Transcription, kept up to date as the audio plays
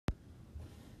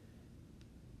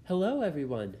Hello,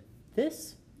 everyone.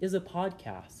 This is a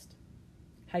podcast,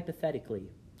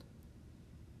 hypothetically.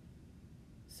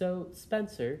 So,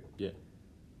 Spencer. Yeah.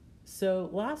 So,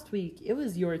 last week, it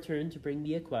was your turn to bring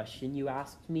me a question. You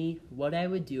asked me what I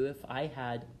would do if I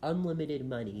had unlimited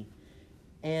money.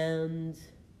 And,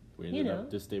 We ended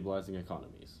up destabilizing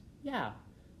economies. yeah,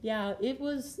 it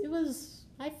was,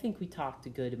 I think we talked a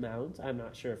good amount. I'm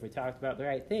not sure if we talked about the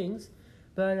right things.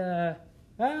 But,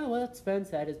 what's been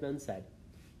said has been said.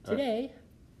 Today,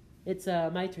 it's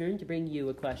my turn to bring you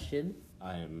a question.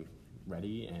 I am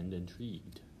ready and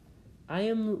intrigued. I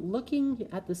am looking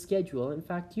at the schedule. In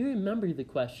fact, do you remember the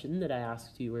question that I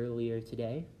asked you earlier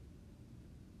today?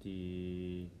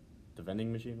 The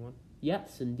vending machine one?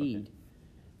 Yes, indeed. Okay.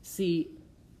 See,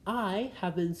 I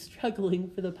have been struggling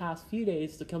for the past few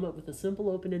days to come up with a simple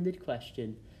open-ended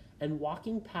question, and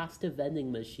walking past a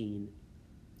vending machine,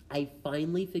 I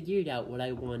finally figured out what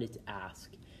I wanted to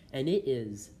ask, and it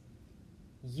is,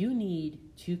 you need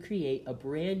to create a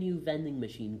brand new vending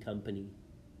machine company.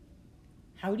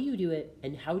 How do you do it,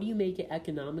 and how do you make it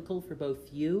economical for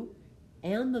both you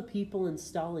and the people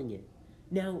installing it?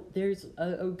 Now, there's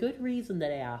a good reason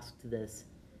that I asked this,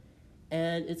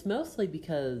 and it's mostly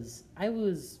because I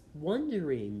was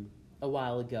wondering a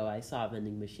while ago. I saw a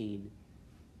vending machine.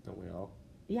 Don't we all?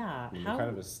 Yeah. I mean, they're kind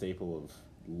of a staple of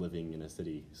living in a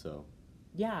city, so...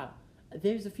 Yeah,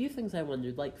 there's a few things I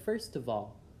wondered. Like, first of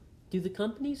all, do the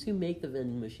companies who make the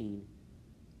vending machine,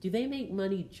 do they make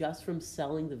money just from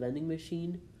selling the vending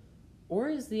machine? Or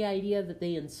is the idea that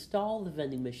they install the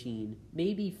vending machine,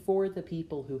 maybe for the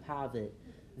people who have it,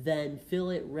 then fill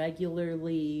it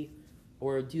regularly,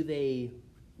 or do they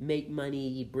make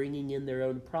money bringing in their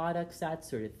own products, that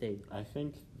sort of thing? I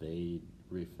think they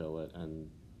refill it, and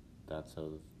that's how...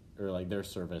 Or, like, their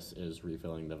service is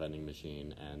refilling the vending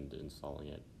machine and installing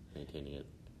it, maintaining it.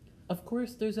 Of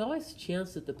course, there's always a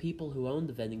chance that the people who own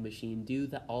the vending machine do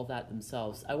all that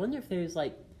themselves. I wonder if there's,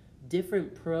 like,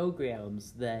 different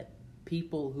programs that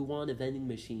people who want a vending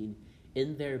machine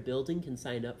in their building can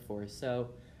sign up for.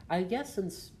 So I guess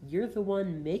since you're the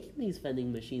one making these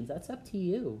vending machines, that's up to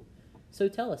you. So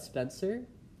tell us, Spencer,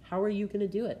 how are you going to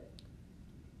do it?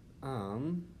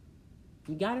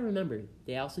 You gotta remember,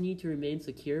 they also need to remain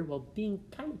secure while being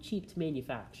kind of cheap to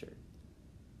manufacture.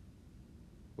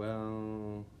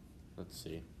 Well, let's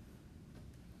see.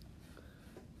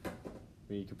 I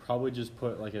mean, you could probably just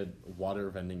put, like, a water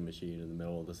vending machine in the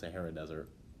middle of the Sahara Desert.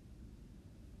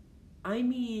 I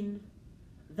mean,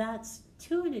 that's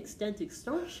to an extent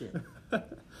extortion.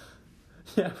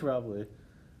 Yeah, probably.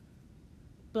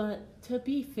 But to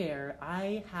be fair,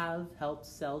 I have helped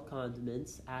sell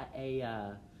condiments at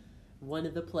one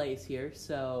of the places here,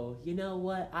 so you know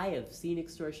what? I have seen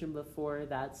extortion before.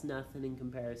 That's nothing in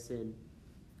comparison.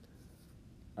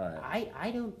 All right.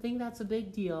 I don't think that's a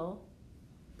big deal.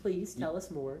 Please tell us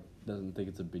more. Doesn't think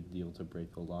it's a big deal to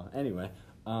break the law. Anyway,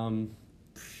 I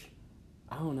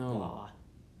don't know. Aw.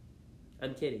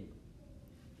 I'm kidding.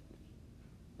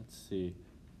 Let's see.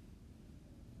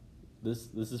 This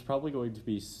is probably going to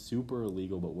be super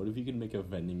illegal, but what if you could make a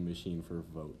vending machine for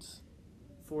votes?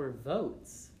 For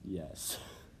votes? Yes.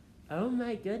 Oh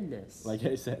my goodness. Like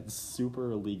I said,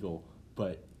 super illegal,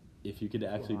 but if you could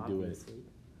actually do it,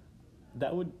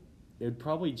 it would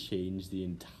probably change the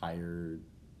entire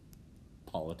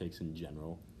politics in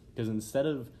general. Because instead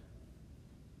of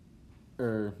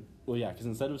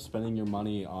spending your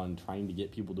money on trying to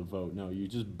get people to vote, no, you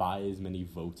just buy as many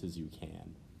votes as you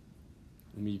can.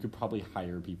 I mean, you could probably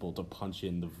hire people to punch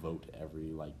in the vote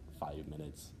every, 5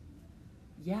 minutes.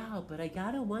 Yeah, but I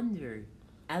gotta wonder,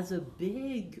 as a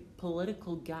big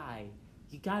political guy,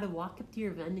 you gotta walk up to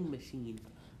your vending machine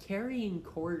carrying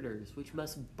quarters, which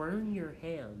must burn your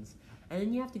hands, and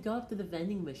then you have to go up to the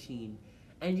vending machine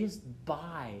and just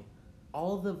buy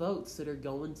all the votes that are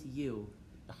going to you.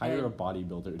 Hire a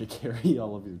bodybuilder to carry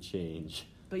all of your change.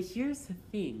 But here's the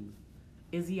thing,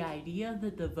 is the idea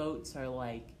that the votes are,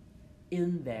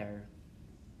 in there,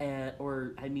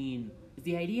 is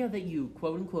the idea that you,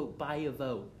 quote-unquote, buy a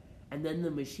vote, and then the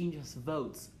machine just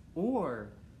votes,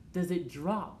 or does it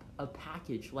drop a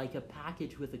package, like a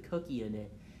package with a cookie in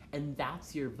it, and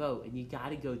that's your vote, and you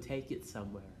gotta go take it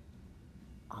somewhere?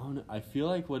 I don't know. I feel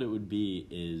like what it would be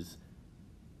is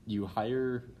you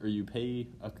hire, or you pay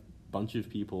a bunch of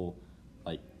people,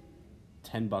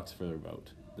 $10 for their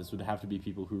vote. This would have to be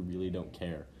people who really don't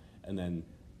care, and then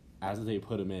as they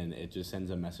put them in, it just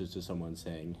sends a message to someone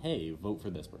saying, hey, vote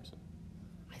for this person.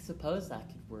 I suppose that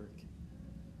could work.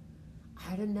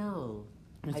 I don't know.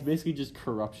 It's basically just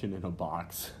corruption in a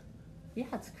box. Yeah,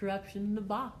 it's corruption in a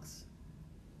box.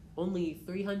 Only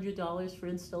 $300 for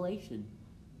installation.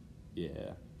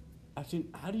 Yeah. Actually,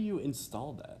 how do you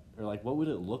install that? Or, like, what would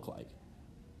it look like?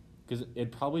 Because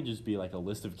it'd probably just be, like, a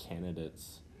list of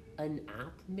candidates. An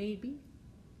app, maybe?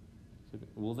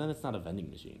 Well, then it's not a vending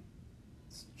machine.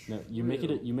 It's true. No, you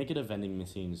make it a vending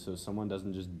machine so someone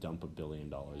doesn't just dump $1 billion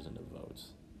into votes.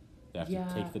 They have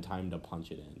to take the time to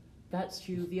punch it in. That's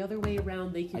true. The other way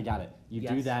around, they can... I got it. You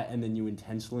do that, and then you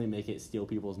intentionally make it steal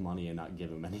people's money and not give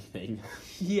them anything.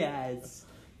 Yes.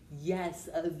 Yes,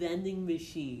 a vending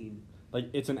machine. Like,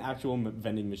 it's an actual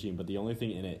vending machine, but the only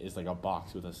thing in it is, like, a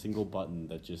box with a single button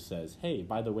that just says, hey,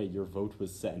 by the way, your vote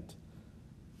was sent.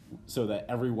 So that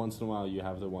every once in a while you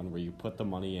have the one where you put the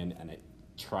money in and it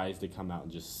tries to come out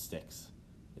and just sticks.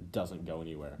 It doesn't go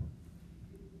anywhere.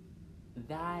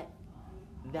 That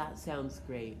sounds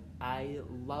great. I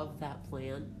love that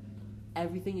plan.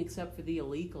 Everything except for the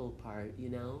illegal part, you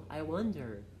know? I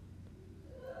wonder.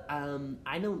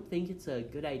 I don't think it's a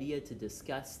good idea to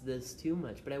discuss this too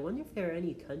much, but I wonder if there are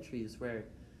any countries where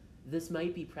this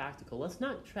might be practical. Let's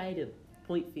not try to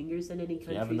point fingers at any countries.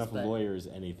 If you have enough lawyers,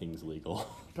 anything's legal.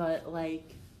 But,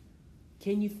 like,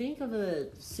 can you think of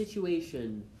a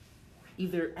situation,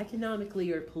 either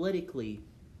economically or politically,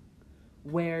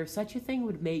 where such a thing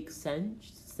would make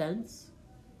sense? $1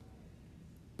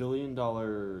 billion,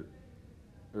 or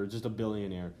just a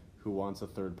billionaire who wants a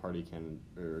third-party candidate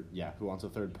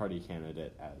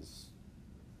as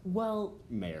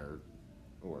mayor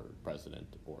or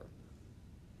president or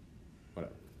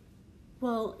whatever.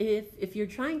 Well, if you're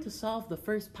trying to solve the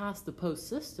first past the post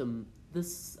system,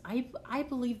 I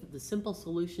believe that the simple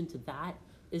solution to that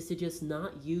is to just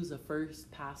not use a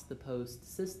first past the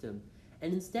post system,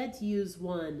 and instead to use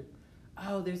one.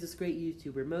 Oh, there's this great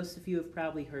YouTuber. Most of you have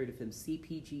probably heard of him,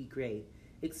 CPG Grey.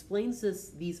 Explains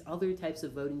these other types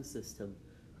of voting system,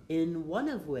 in one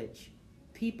of which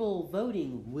people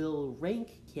voting will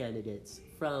rank candidates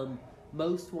from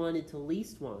most wanted to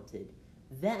least wanted.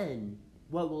 Then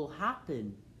what will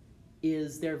happen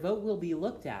is their vote will be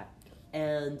looked at,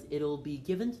 and it'll be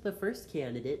given to the first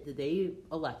candidate that they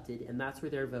elected, and that's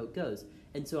where their vote goes,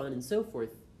 and so on and so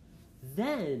forth.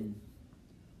 Then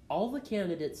all the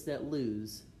candidates that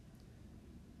lose,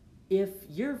 if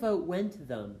your vote went to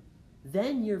them,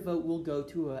 then your vote will go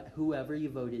to whoever you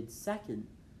voted second.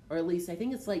 Or at least I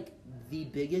think it's like the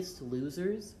biggest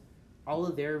losers. All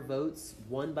of their votes,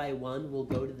 one by one, will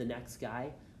go to the next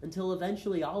guy until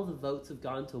eventually all the votes have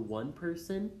gone to one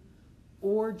person,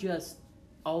 or just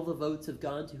all the votes have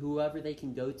gone to whoever they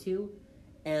can go to,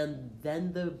 and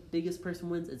then the biggest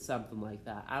person wins. It's something like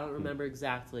that. I don't remember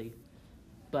exactly.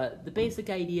 But the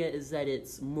basic idea is that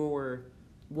it's more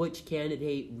which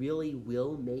candidate really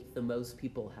will make the most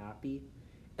people happy.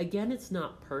 Again, it's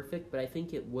not perfect, but I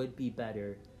think it would be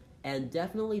better. And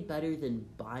definitely better than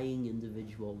buying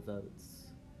individual votes.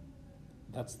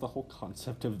 That's the whole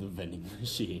concept of the vending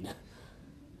machine.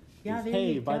 Yeah, there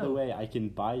hey, you by go. the way, I can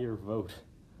buy your vote.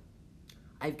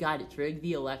 I've got it. During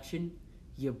the election,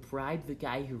 you bribe the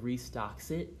guy who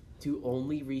restocks it to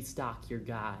only restock your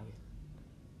guy.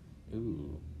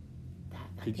 Ooh.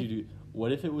 Could you do...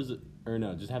 What if it was... Or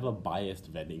no, just have a biased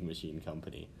vending machine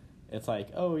company. It's like,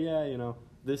 oh yeah, you know,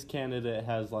 this candidate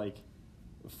has like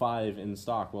 5 in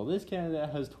stock. Well, this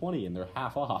candidate has 20 and they're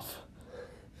half off.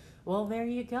 Well, there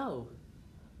you go.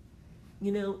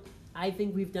 You know, I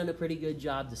think we've done a pretty good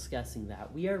job discussing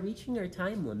that. We are reaching our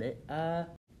time limit.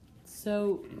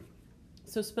 So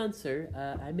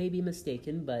Spencer, I may be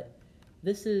mistaken, but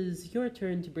this is your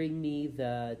turn to bring me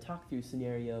the talk-through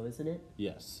scenario, isn't it?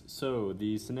 Yes. So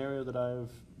the scenario that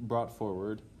I've brought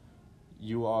forward,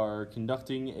 you are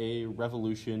conducting a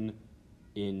revolution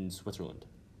in Switzerland.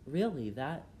 Really?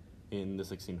 That? In the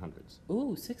 1600s.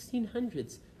 Ooh,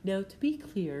 1600s. Now, to be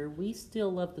clear, we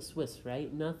still love the Swiss,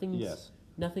 right?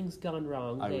 Nothing's gone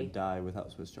wrong. I would die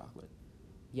without Swiss chocolate.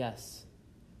 Yes.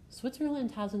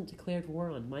 Switzerland hasn't declared war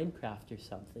on Minecraft or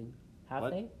something, have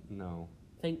they? No.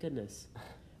 Thank goodness.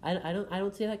 I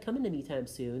don't see that coming anytime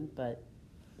soon, but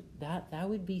that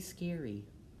would be scary.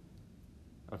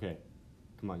 Okay,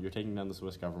 come on, you're taking down the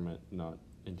Swiss government, not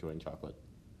enjoying chocolate.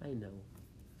 I know.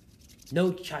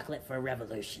 No chocolate for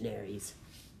revolutionaries.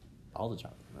 All the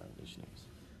chocolate for revolutionaries.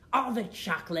 All the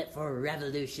chocolate for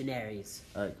revolutionaries.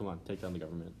 All right, come on, take down the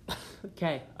government.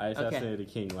 Okay. I assassinated a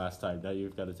king last time. Now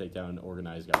you've got to take down an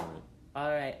organized government. All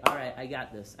right. I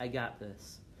got this.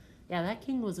 Yeah, that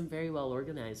king wasn't very well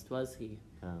organized, was he?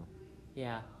 Oh.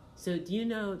 Yeah. So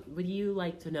would you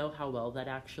like to know how well that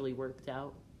actually worked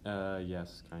out?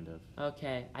 Yes, kind of.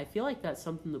 Okay. I feel like that's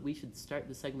something that we should start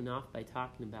the segment off by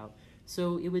talking about.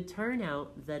 So it would turn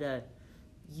out that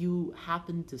you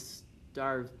happened to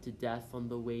starve to death on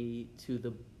the way to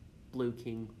the Blue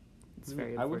King. It's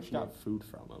very unfortunate. I would have got food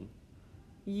from him.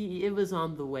 It was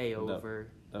on the way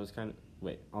over. That was kind of...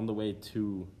 Wait, on the way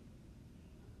to...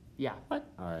 Yeah. What?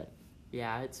 All right.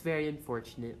 Yeah, it's very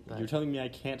unfortunate, but... You're telling me I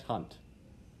can't hunt?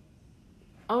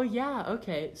 Oh, yeah,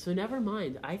 okay, so never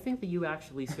mind. I think that you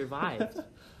actually survived.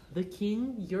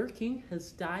 Your king,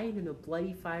 has died in a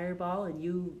bloody fireball, and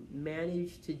you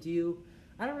managed to do...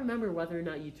 I don't remember whether or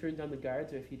not you turned on the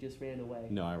guards or if you just ran away.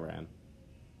 No, I ran.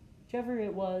 Whichever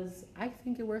it was, I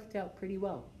think it worked out pretty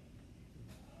well.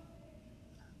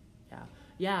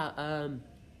 Yeah,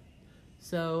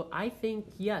 so I think,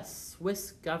 yes,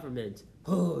 Swiss government.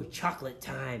 Oh, chocolate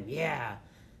time, yeah.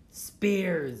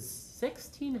 Spears.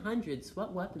 1600s,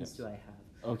 what weapons do I have?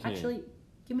 Okay. Actually,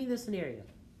 give me the scenario.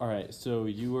 All right, so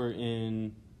you were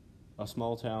in a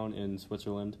small town in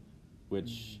Switzerland,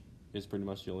 which is pretty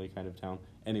much the only kind of town.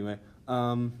 Anyway,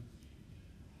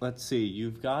 let's see.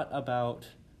 You've got about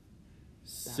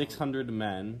 600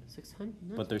 men,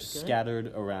 600? but they're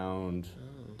scattered around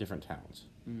different towns.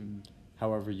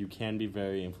 However, you can be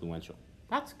very influential.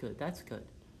 That's good, that's good.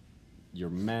 Your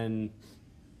men,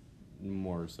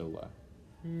 more so less.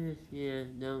 Yeah,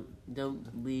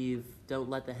 don't leave. Don't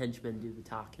let the henchmen do the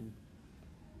talking.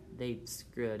 They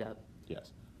screw it up.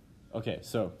 Yes. Okay,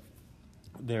 so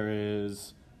there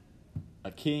is a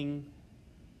king.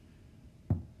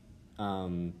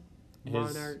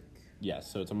 Monarch.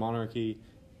 Yes, so it's a monarchy.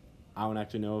 I don't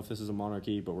actually know if this is a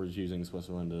monarchy, but we're just using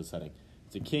Switzerland as a setting.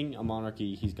 It's a king, a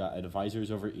monarchy. He's got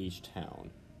advisors over each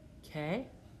town. Okay.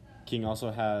 King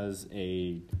also has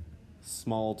a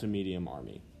small to medium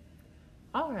army.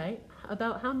 All right.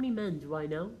 About how many men do I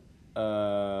know?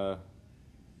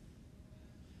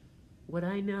 Would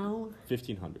I know?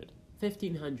 1,500.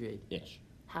 1,500. Ish.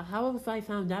 How have I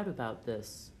found out about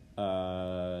this?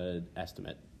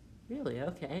 Estimate. Really?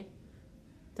 Okay.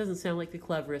 Doesn't sound like the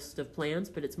cleverest of plans,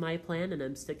 but it's my plan, and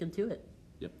I'm sticking to it.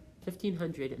 Yep.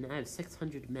 1,500, and I have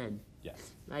 600 men.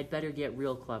 Yes. I'd better get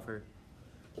real clever.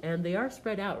 And they are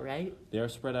spread out, right? They are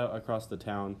spread out across the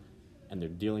town, and they're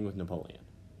dealing with Napoleon.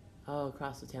 Oh,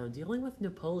 across the town. Dealing with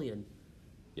Napoleon.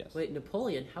 Yes. Wait,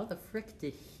 Napoleon, how the frick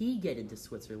did he get into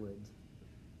Switzerland?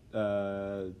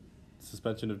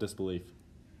 Suspension of disbelief.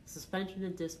 Suspension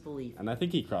of disbelief. And I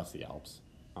think he crossed the Alps.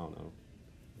 I don't know.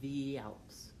 The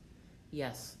Alps.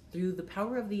 Yes, through the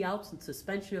power of the Alps and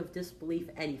suspension of disbelief,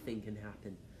 anything can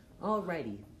happen.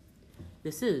 Alrighty.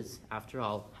 This is, after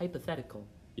all, hypothetical.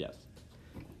 Yes.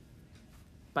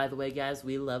 By the way, guys,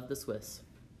 we love the Swiss.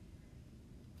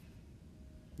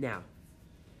 Now,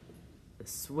 the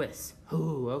Swiss.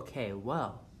 Ooh, okay,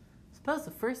 well, suppose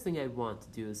the first thing I'd want to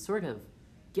do is sort of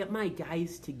get my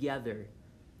guys together.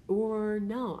 Or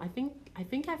no, I think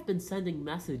I've been sending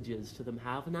messages to them,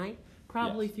 haven't I?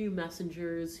 Probably Yes. through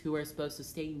messengers who are supposed to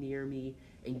stay near me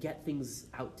and get things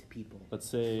out to people. Let's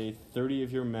say 30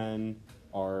 of your men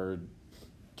are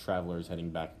travelers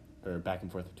heading back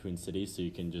and forth between cities, so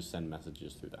you can just send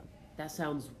messages through them. That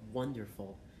sounds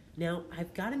wonderful. Now,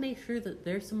 I've got to make sure that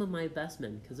they're some of my best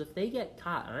men, because if they get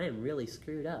caught, I am really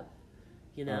screwed up.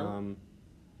 You know?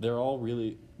 They're all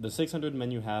really... The 600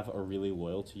 men you have are really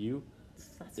loyal to you.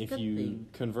 That's a If good you thing.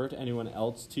 convert anyone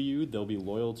else to you, they'll be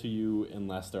loyal to you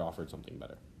unless they're offered something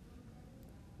better.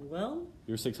 Well,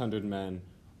 Your 600 men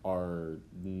are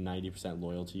 90%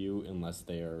 loyal to you unless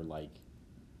they are, like,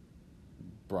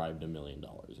 bribed $1 million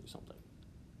or something.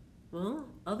 well,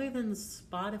 other than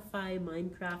Spotify,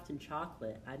 Minecraft, and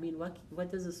chocolate, I mean,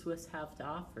 what does a Swiss have to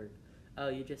offer? Oh,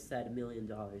 you just said $1 million.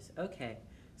 Okay,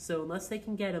 so unless they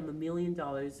can get them $1 million,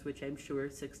 which I'm sure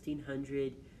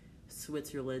 1,600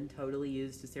 Switzerland totally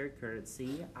used as their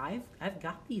currency, I've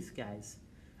got these guys.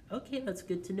 Okay, that's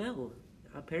good to know.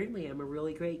 Apparently, I'm a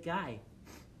really great guy,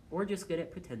 or just good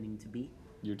at pretending to be.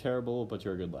 You're terrible, but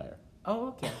you're a good liar.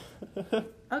 Oh,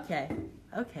 okay.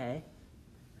 Okay.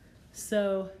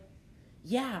 So,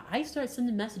 yeah, I start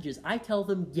sending messages. I tell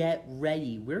them, get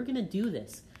ready. We're going to do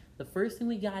this. The first thing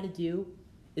we got to do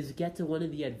is get to one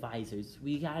of the advisors.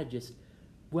 We got to just,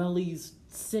 well, he's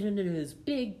sitting in his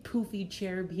big poofy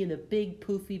chair being a big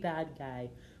poofy bad guy.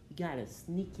 We got to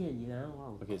sneak in, you know,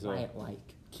 all quiet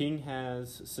like. King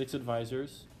has 6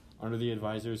 advisors. Under the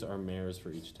advisors are mayors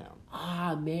for each town.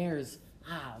 Ah, mayors.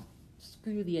 Ah,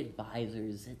 screw the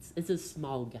advisors. It's a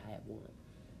small guy I want.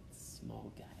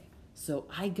 Small guy. So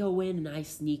I go in and I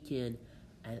sneak in,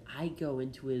 and I go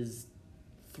into his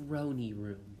throne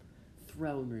room.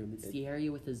 It's the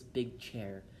area with his big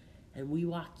chair. And we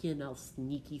walk in all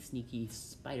sneaky,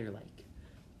 spider-like.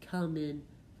 Come in,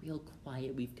 real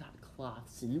quiet. We've got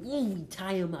cloths, and we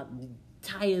tie him up. We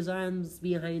tie his arms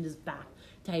behind his back,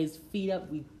 tie his feet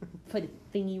up. We put a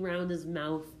thingy around his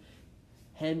mouth,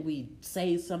 and we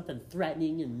say something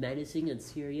threatening and menacing and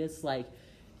serious, like,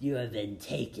 You have been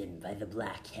taken by the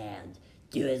Black Hand.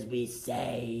 Do as we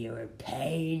say, or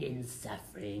pain and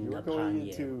suffering You're upon going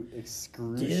you. into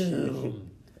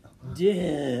excruciating.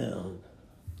 Doom.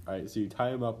 Alright, so you tie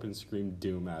him up and scream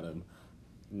doom at him.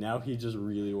 Now he just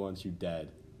really wants you dead.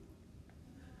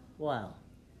 Well,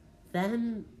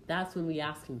 then that's when we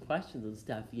ask him questions and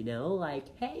stuff, you know?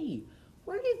 Like, hey,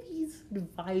 where do these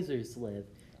advisors live?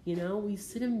 You know, we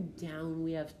sit him down,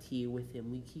 we have tea with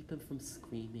him, we keep him from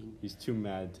screaming. He's too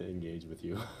mad to engage with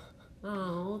you.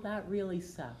 Oh, that really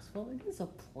sucks. Well, it is a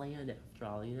plan after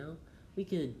all, you know? We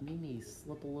could maybe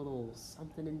slip a little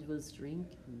something into his drink.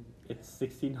 And It's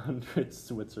 1600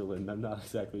 Switzerland. I'm not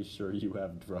exactly sure you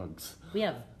have drugs. we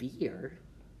have beer.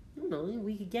 I don't know,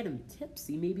 we could get him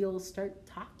tipsy. Maybe he'll start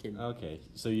talking. Okay,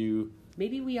 so you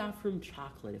Maybe we offer him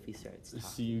chocolate if he starts talking.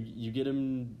 so you get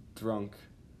him drunk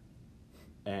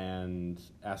and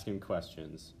ask him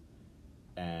questions.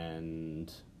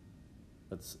 And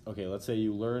let's say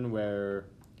you learn where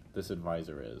this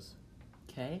advisor is.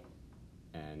 Okay?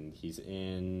 And he's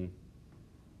in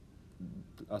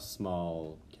a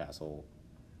small castle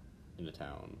in a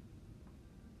town.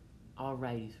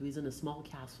 Alrighty, so he's in a small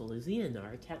castle. Is he in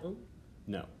our town?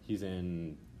 No, he's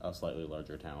in a slightly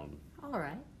larger town.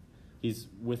 Alright. He's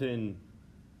within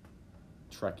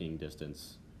trekking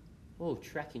distance. Oh,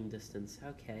 trekking distance.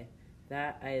 Okay.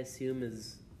 That, I assume,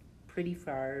 is pretty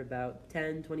far, about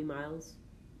 10, 20 miles.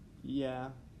 Yeah.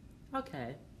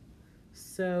 Okay.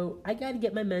 So, I gotta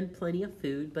get my men plenty of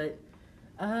food, but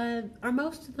are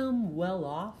most of them well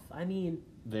off? I mean...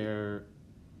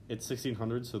 It's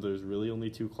 1600, so there's really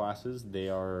only two classes. They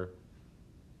are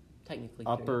Technically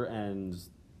upper and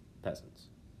peasants.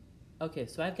 Okay,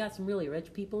 so I've got some really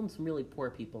rich people and some really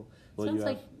poor people. Well,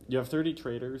 Sounds you have 30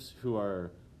 traders who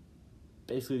are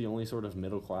basically the only sort of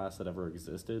middle class that ever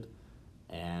existed,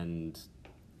 and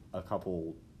a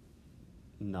couple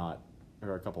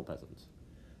peasants.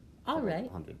 All right.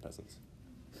 100 peasants.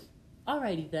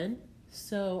 Alrighty then.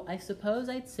 So I suppose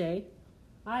I'd say,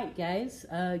 alright guys,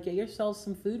 get yourselves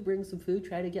some food, bring some food,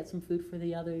 try to get some food for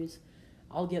the others.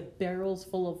 I'll get barrels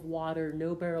full of water,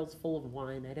 no barrels full of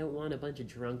wine. I don't want a bunch of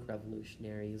drunk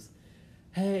revolutionaries.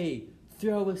 Hey,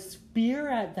 throw a spear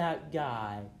at that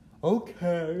guy.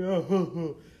 Okay.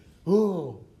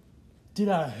 Oh, did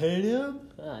I hit him?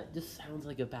 It just sounds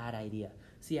like a bad idea.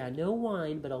 So yeah, no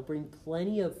wine, but I'll bring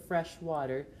plenty of fresh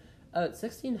water.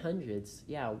 1600s,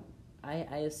 yeah. I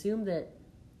assume that...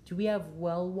 Do we have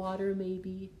well water,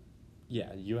 maybe?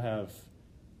 Yeah, you have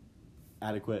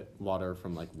adequate water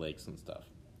from like lakes and stuff.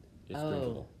 It's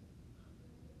drinkable.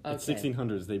 Okay. It's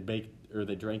 1600s.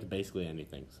 They drank basically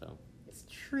anything. So It's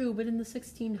true, but in the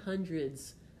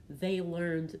 1600s, they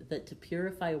learned that to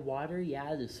purify water,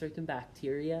 yeah, there's certain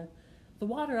bacteria. The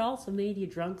water also made you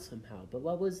drunk somehow, but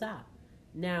what was that?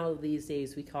 Now, these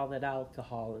days, we call that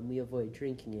alcohol, and we avoid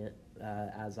drinking it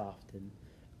as often,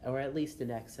 or at least in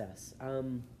excess.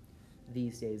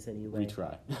 These days, anyway. we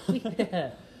try.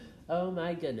 Yeah. Oh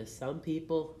my goodness, some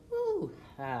people,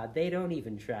 they don't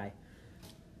even try.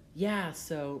 Yeah,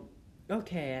 so,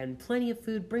 okay, and plenty of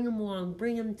food, bring them along,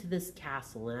 bring them to this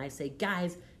castle, and I say,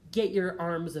 guys, get your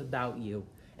arms about you,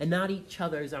 and not each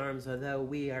other's arms, although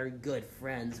we are good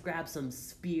friends. Grab some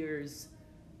spears,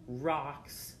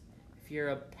 rocks. If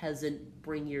you're a peasant,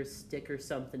 bring your stick or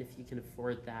something if you can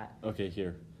afford that. Okay,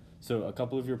 here. So a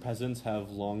couple of your peasants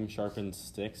have long, sharpened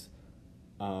sticks.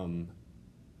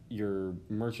 Your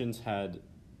merchants had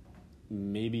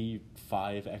maybe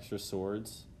 5 extra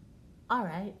swords. All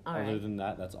right. Other than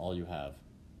that, that's all you have.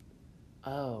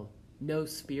 Oh, no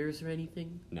spears or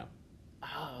anything? No.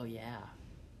 Oh, yeah.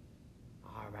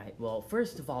 All right. Well,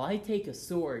 first of all, I take a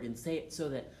sword and say it so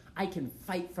that I can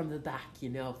fight from the back, you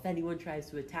know. If anyone tries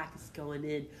to attack us going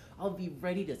in, I'll be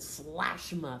ready to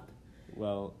slash them up.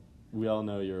 Well, we all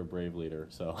know you're a brave leader,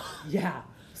 so... Yeah.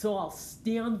 So I'll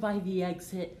stand by the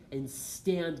exit and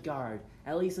stand guard,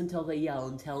 at least until they yell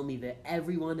and tell me that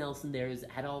everyone else in there is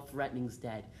at all threatening's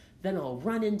dead. Then I'll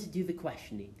run in to do the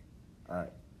questioning. All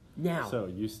right. Now... So,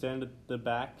 you stand at the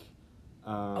back.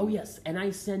 Oh, yes, and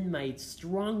I send my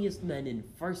strongest men in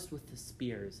first with the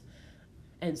spears,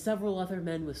 and several other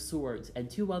men with swords, and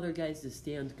 2 other guys to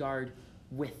stand guard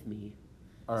with me.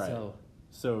 All right.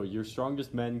 So your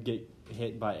strongest men get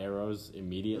hit by arrows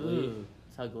immediately.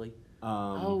 It's ugly.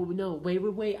 Oh, no,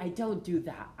 wait, I don't do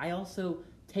that. I also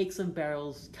take some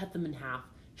barrels, cut them in half,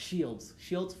 shields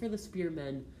for the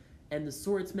spearmen, and the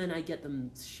swordsmen, I get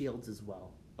them shields as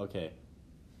well. Okay.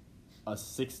 A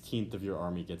 16th of your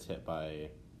army gets hit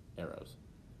by arrows.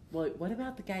 Well, what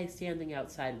about the guy standing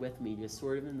outside with me, just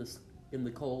sort of in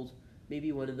the cold,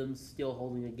 Maybe one of them's still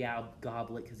holding a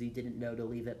goblet because he didn't know to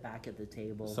leave it back at the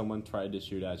table. Someone tried to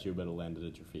shoot at you, but it landed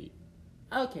at your feet.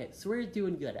 Okay, so we're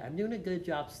doing good. I'm doing a good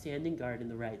job standing guard in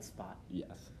the right spot.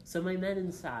 Yes. So my men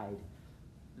inside,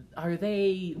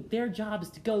 their job is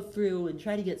to go through and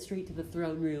try to get straight to the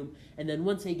throne room, and then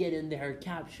once they get in there,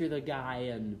 capture the guy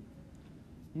and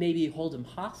maybe hold him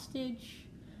hostage,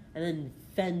 and then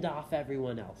fend off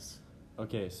everyone else.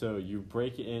 Okay, so you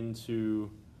break into...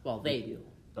 Well, they do.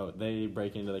 Oh, they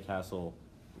break into the castle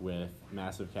with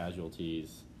massive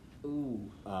casualties.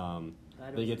 Ooh.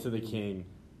 They get to the king.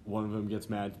 One of them gets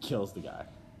mad, kills the guy.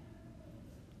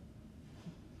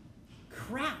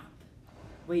 Crap!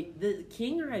 Wait, the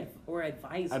king or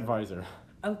advisor? Advisor.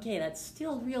 Okay, that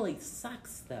still really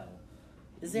sucks, though.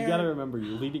 You gotta remember,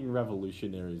 you're leading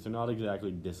revolutionaries. They're not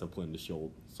exactly disciplined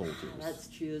soldiers. That's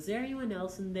true. Is there anyone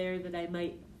else in there that I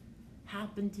might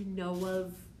happen to know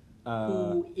of?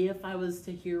 Who, if I was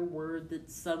to hear word that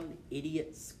some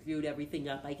idiot screwed everything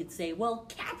up, I could say, well,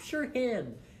 capture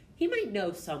him! He might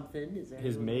know something. Is there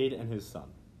his anyone? maid and his son.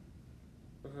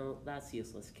 That's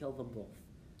useless. Kill them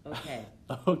both. Okay.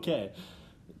 Okay.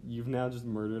 You've now just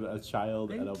murdered a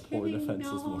child and a poor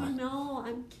defenseless woman. No,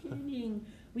 I'm kidding.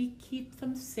 We keep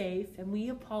them safe and we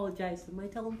apologize to them. I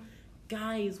tell them,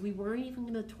 guys, we weren't even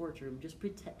going to torture him. Just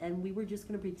pretend, and we were just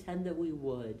going to pretend that we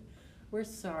would. We're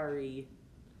sorry.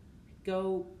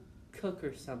 Go cook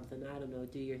or something. I don't know.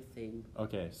 Do your thing.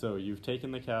 Okay, so you've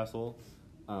taken the castle.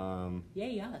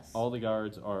 Yay, us. All the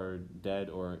guards are dead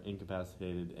or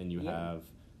incapacitated, and you have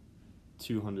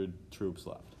 200 troops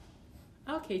left.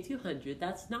 Okay, 200.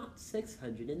 That's not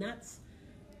 600, and that's...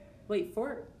 Wait,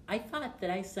 I thought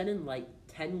that I sent in,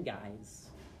 10 guys.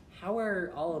 How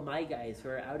are all of my guys who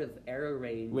are out of arrow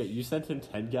range... Wait, you sent in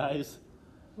 10 guys?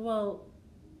 Well,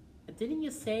 didn't you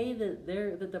say that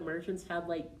the merchants had,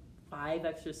 5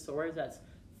 extra swords? That's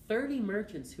 30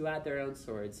 merchants who had their own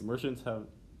swords. The merchants have...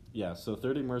 Yeah, so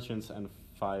 30 merchants and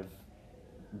 5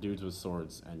 dudes with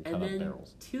swords and cut-up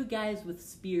barrels. 2 guys with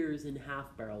spears and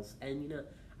half barrels. And,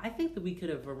 I think that we could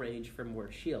have arranged for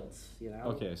more shields,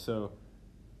 Okay, so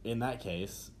in that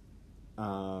case, 2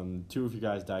 of you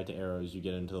guys die to arrows, you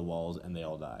get into the walls, and they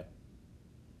all die.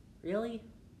 Really?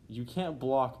 You can't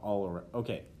block all around.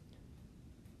 Okay.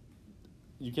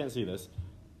 You can't see this.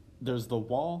 There's the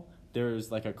wall,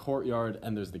 there's a courtyard,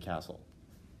 and there's the castle.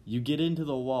 You get into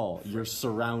the wall, you're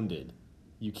surrounded.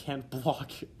 You can't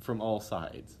block from all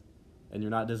sides. And you're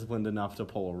not disciplined enough to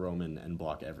pull a Roman and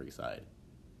block every side.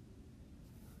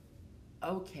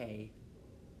 Okay.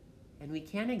 And we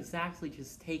can't exactly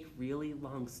just take really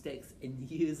long sticks and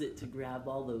use it to grab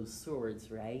all those swords,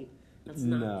 right? That's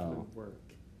not going to work.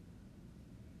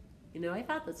 I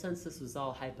thought that since this was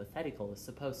all hypothetical, it was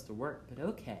supposed to work, but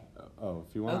okay. Oh,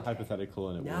 if you want a hypothetical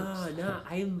and it works. No,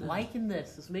 I'm liking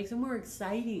this. This makes it more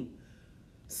exciting.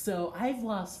 So I've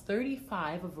lost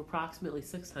 35 of approximately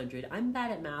 600. I'm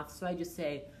bad at math, so I just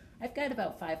say I've got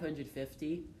about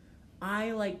 550.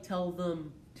 I tell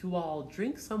them to all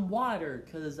drink some water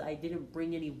because I didn't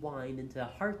bring any wine and to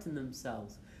hearten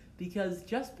themselves. Because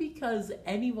just because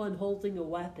anyone holding a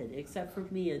weapon, except for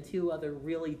me and 2 other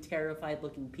really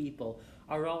terrified-looking people,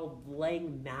 are all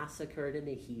laying massacred in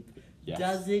a heap,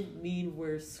 doesn't mean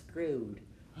we're screwed.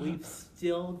 We've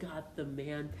still got the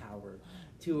manpower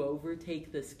to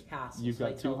overtake this castle. You've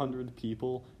got 200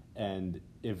 people, and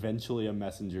eventually a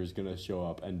messenger is going to show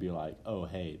up and be like, oh,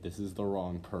 hey, this is the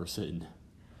wrong person.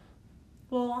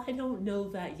 Well, I don't know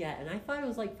that yet, and I thought it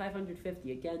was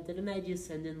 550. Again, didn't I just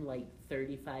send in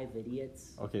 35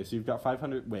 idiots? Okay, so you've got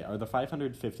 500... Wait, are the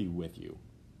 550 with you?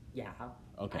 Yeah.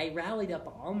 Okay. I rallied up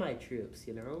all my troops,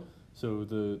 So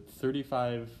the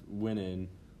 35 went in.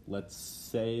 Let's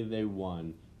say they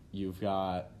won. You've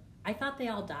got... I thought they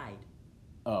all died.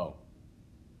 Oh,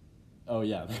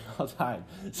 yeah, they all died.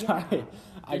 Sorry.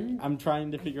 Yeah. I'm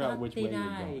trying to figure out which way you're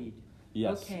going.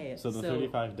 Yes. Okay, so the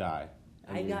 35 die.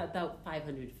 I got about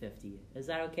 550. Is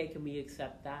that okay? Can we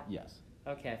accept that? Yes.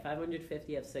 Okay,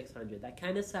 550 of 600. That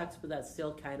kind of sucks, but that's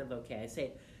still kind of okay. I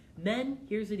say, men,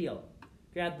 here's the deal.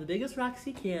 Grab the biggest rocks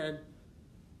you can.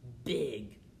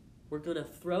 Big. We're going to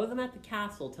throw them at the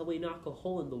castle till we knock a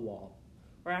hole in the wall.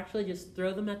 Or actually just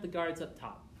throw them at the guards up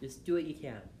top. Just do what you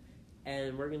can.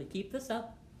 And we're going to keep this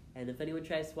up. And if anyone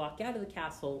tries to walk out of the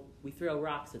castle, we throw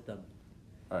rocks at them.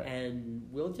 All right. And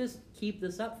we'll just keep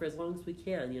this up for as long as we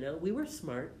can, We were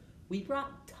smart. We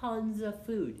brought tons of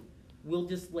food. We'll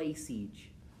just lay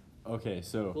siege. Okay,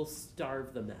 so... We'll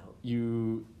starve them out.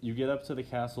 You get up to the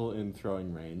castle in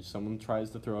throwing range. Someone tries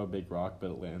to throw a big rock,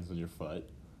 but it lands on your foot.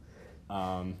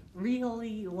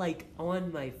 Really?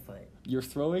 On my foot? You're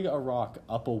throwing a rock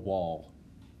up a wall.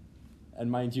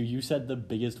 And mind you, you said the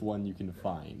biggest one you can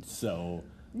find, so...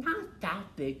 Not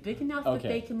that big. Big enough that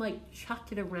they can, like,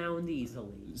 chuck it around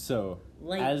easily. So,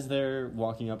 like, as they're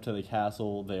walking up to the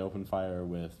castle, they open fire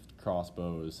with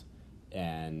crossbows,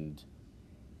 and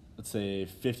let's say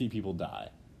 50 people die.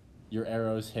 Your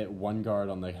arrows hit one guard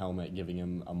on the helmet, giving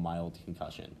him a mild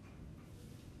concussion.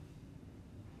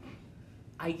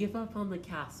 I give up on the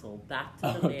castle. Back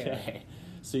to the mayor. Okay.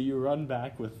 So you run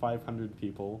back with 500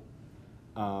 people.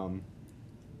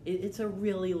 It's a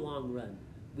really long run.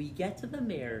 We get to the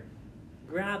mayor,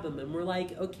 grab him, and we're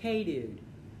like, okay, dude,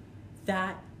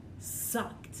 that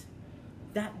sucked.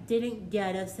 That didn't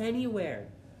get us anywhere.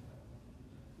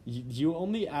 You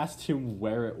only asked him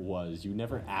where it was. You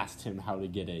never asked him how to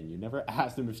get in. You never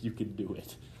asked him if you could do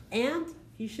it. And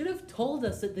he should have told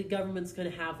us that the government's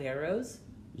going to have arrows.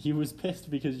 He was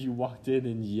pissed because you walked in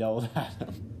and yelled at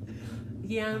him.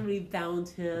 Yeah, and we bound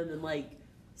him and, like,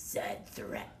 said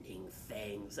threatening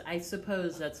things. I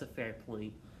suppose that's a fair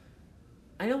point.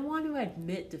 I don't want to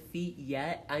admit defeat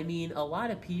yet. I mean, a lot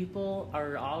of people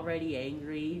are already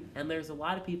angry, and there's a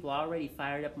lot of people already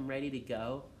fired up and ready to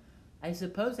go. I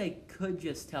suppose I could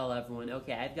just tell everyone,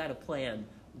 okay, I've got a plan,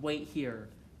 wait here,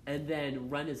 and then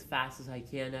run as fast as I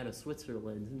can out of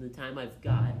Switzerland in the time I've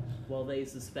got while they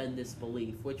suspend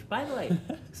disbelief. Which, by the way,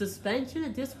 suspension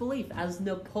of disbelief, as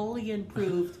Napoleon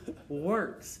proved,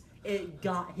 works. It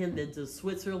got him into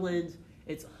Switzerland.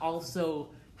 It's also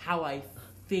how I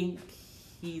think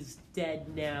he's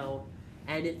dead now,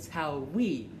 and it's how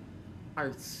we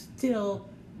are still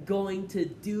going to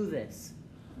do this.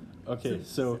 Okay,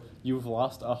 so you've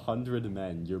lost 100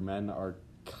 men. Your men are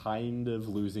kind of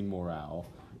losing morale.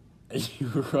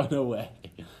 You run away.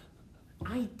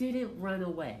 I didn't run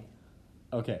away.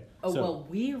 Okay. Oh, so well,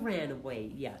 we ran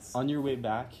away, yes. on your way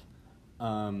back,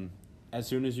 as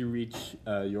soon as you reach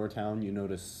your town, you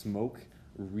notice smoke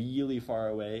really far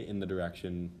away in the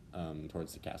direction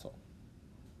towards the castle.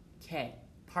 Okay,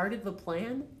 part of the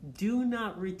plan, do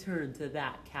not return to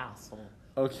that castle.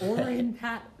 Okay. Or in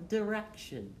that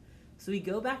direction. So we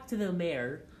go back to the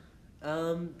mayor.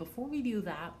 Before we do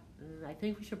that, I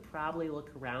think we should probably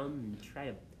look around and try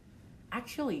to...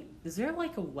 Actually, is there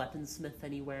like a weaponsmith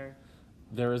anywhere?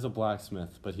 There is a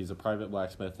blacksmith, but he's a private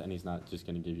blacksmith, and he's not just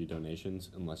going to give you donations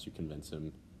unless you convince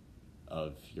him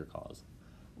of your cause.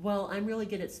 Well, I'm really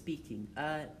good at speaking.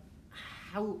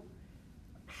 How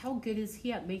good is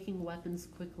he at making weapons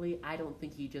quickly? I don't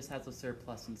think he just has a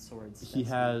surplus in swords. He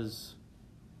has...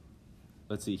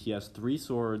 Let's see, he has 3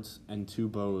 swords and 2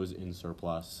 bows in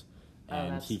surplus,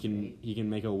 and he can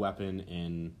make a weapon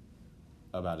in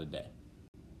about a day.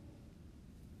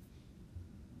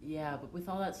 Yeah, but with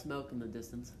all that smoke in the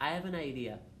distance, I have an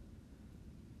idea.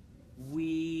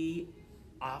 We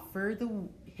offer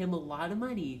him a lot of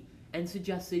money and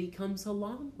suggest that he comes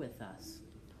along with us.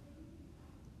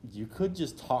 You could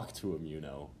just talk to him, you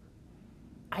know.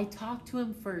 I talk to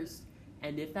him first,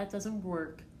 and if that doesn't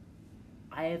work,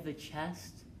 I have a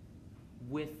chest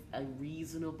with a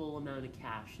reasonable amount of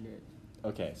cash in it.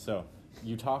 Okay, so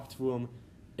you talk to him,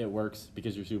 it works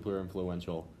because you're super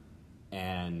influential,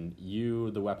 and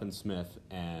you, the weaponsmith,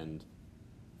 and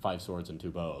 5 swords and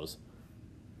 2 bows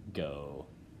go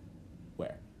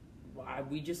where? Why,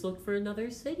 we just look for another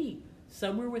city.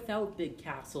 Somewhere without big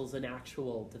castles and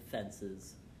actual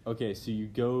defenses. Okay, so you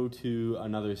go to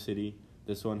another city.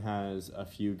 This one has a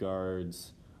few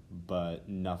guards, but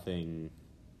nothing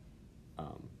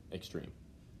extreme.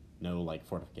 No, like,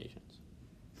 fortifications.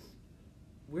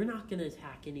 We're not going to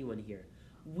attack anyone here.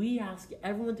 We ask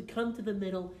everyone to come to the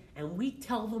middle, and we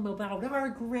tell them about our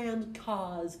grand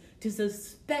cause to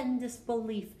suspend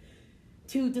disbelief,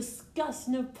 to discuss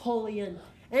Napoleon,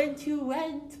 and to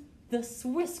end the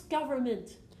Swiss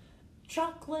government.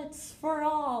 Chocolates for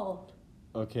all.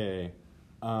 Okay,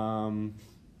 all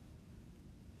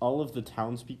of the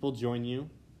townspeople join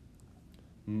you.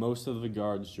 Most of the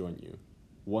guards join you.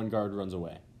 1 guard runs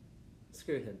away.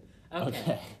 Screw him.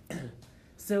 Okay.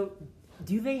 So,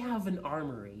 do they have an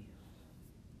armory?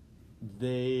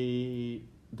 They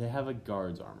have a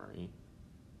guard's armory.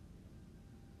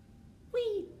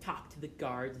 We talk to the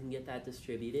guards and get that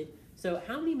distributed. So,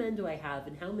 how many men do I have,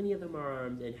 and how many of them are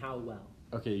armed, and how well?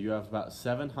 Okay, you have about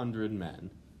 700 men.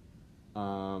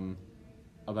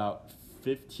 About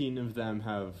 15 of them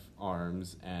have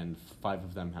arms, and 5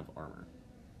 of them have armor.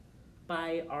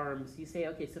 By arms, you say,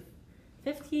 okay, so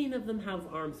 15 of them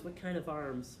have arms. What kind of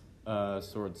arms?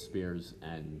 Swords, spears,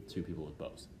 and 2 people with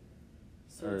bows.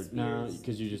 Swords, spears, no,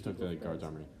 because you just took the with guard's bows.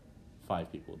 armory.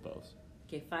 5 people with bows.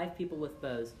 Okay, 5 people with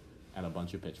bows. And a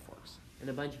bunch of pitchforks. And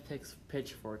a bunch of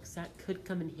pitchforks. That could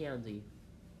come in handy.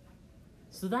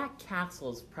 So that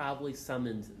castle's probably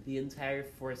summoned the entire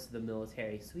force of the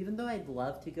military. So even though I'd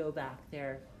love to go back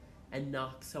there and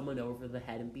knock someone over the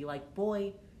head and be like,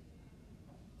 boy,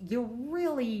 you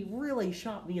really, really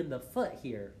shot me in the foot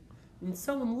here. And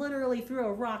someone literally threw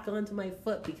a rock onto my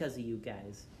foot because of you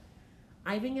guys.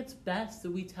 I think it's best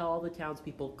that we tell all the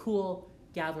townspeople, cool,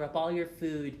 gather up all your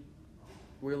food,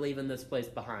 we're leaving this place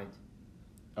behind.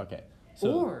 Okay.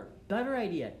 Or, better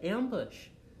idea, ambush.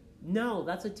 No,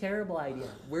 that's a terrible idea.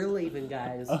 We're leaving,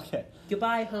 guys. Okay.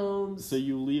 Goodbye, homes. So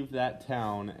you leave that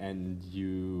town and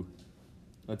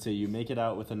let's say you make it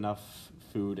out with enough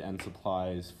food and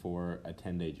supplies for a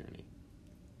 10-day journey.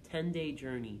 10-day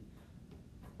journey.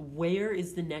 Where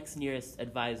is the next nearest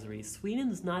advisory?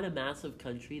 Sweden's not a massive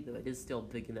country, though it is still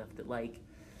big enough that,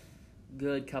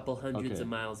 good couple hundreds of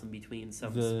miles in between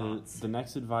some spots. The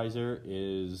next advisor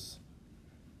is,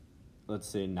 let's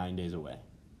say, 9 days away.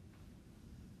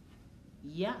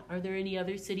 Yeah, are there any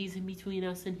other cities in between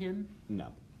us and him? No.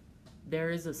 There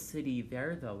is a city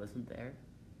there, though, isn't there?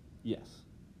 Yes.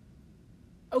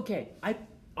 Okay,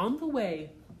 on the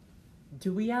way,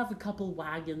 do we have a couple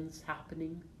wagons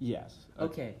happening? Yes.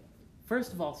 Okay.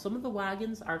 First of all, some of the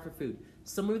wagons are for food.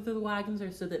 Some of the wagons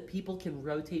are so that people can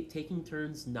rotate, taking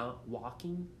turns not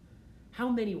walking. How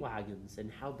many wagons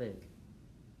and how big?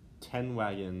 10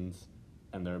 wagons,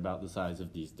 and they're about the size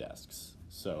of these desks.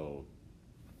 So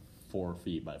 4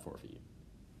 feet by 4 feet.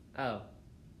 Oh.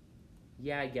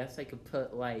 Yeah, I guess I could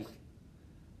put,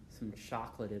 some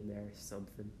chocolate in there or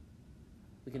something.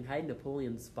 We can hide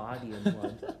Napoleon's body in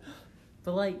one.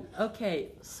 But,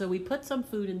 okay, so we put some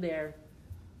food in there,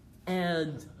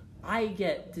 and I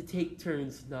get to take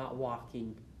turns not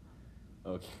walking.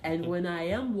 Okay. And when I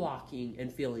am walking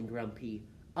and feeling grumpy,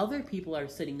 other people are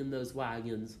sitting in those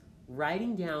wagons,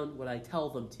 writing down what I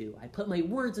tell them to. I put my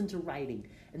words into writing,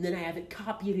 and then I have it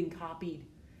copied,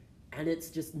 and it's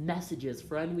just messages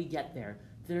for when we get there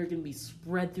that are going to be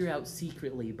spread throughout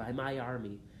secretly by my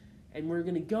army. And we're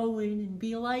going to go in and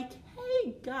be like,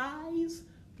 hey, guys,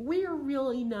 we're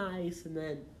really nice. And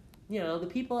then, the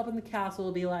people up in the castle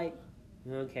will be like,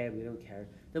 okay, we don't care.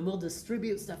 Then we'll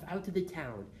distribute stuff out to the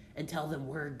town and tell them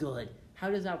we're good. How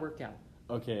does that work out?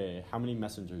 Okay, how many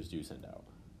messengers do you send out?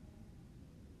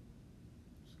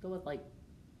 Just go with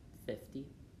 50.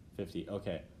 50,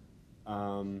 okay.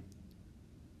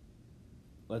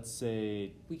 Let's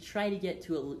say we try to get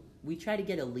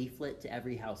a leaflet to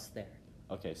every house there.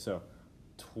 Okay, so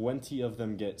 20 of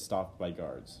them get stopped by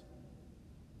guards.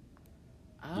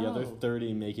 Oh. The other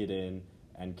 30 make it in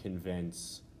and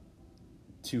convince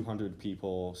 200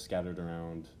 people scattered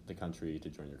around the country to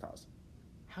join your cause.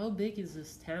 How big is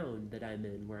this town that I'm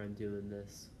in where I'm doing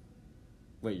this?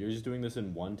 Wait, you're just doing this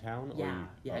in one town?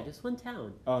 Just one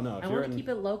town. Oh, no. I want to keep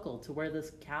it local to where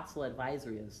this castle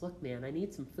advisory is. Look, man, I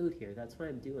need some food here. That's why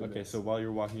I'm doing this. Okay, so while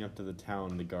you're walking up to the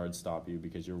town, the guards stop you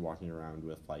because you're walking around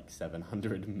with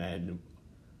 700 men.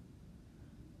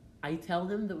 I tell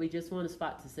him that we just want a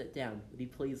spot to sit down. Would he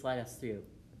please let us through?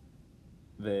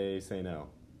 They say no.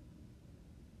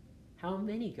 How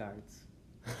many guards?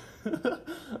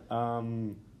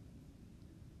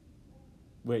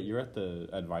 Wait, you're at the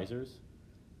advisors?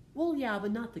 Well, yeah,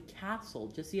 but not the castle,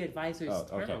 just the advisor's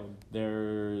town. Okay.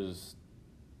 There's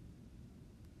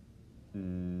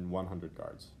 100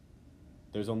 guards.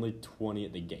 There's only 20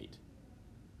 at the gate.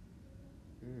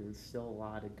 Still a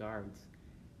lot of guards.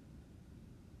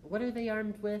 What are they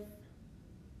armed with?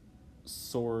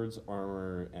 Swords,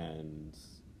 armor, and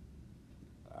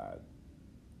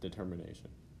determination.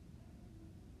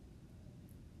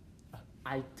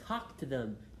 I talk to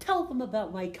them. Tell them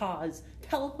about my cause.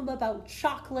 Tell them about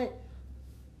chocolate,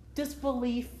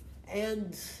 disbelief,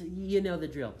 and you know the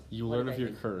drill. You learn of your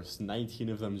curse. 19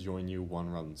 of them join you, 1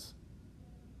 runs.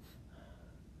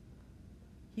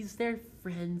 He's their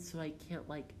friend, so I can't,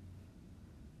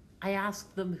 I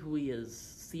ask them who he is,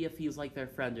 see if he's their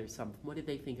friend or something. What do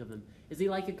they think of him? Is he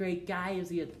a great guy? Is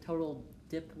he a total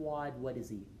dipwad? What is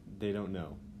he? They don't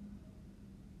know.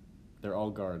 They're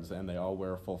all guards, and they all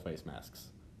wear full face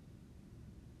masks.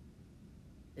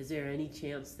 Is there any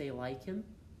chance they like him?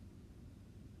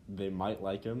 They might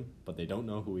like him, but they don't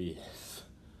know who he is.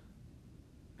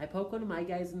 I poke one of my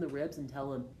guys in the ribs and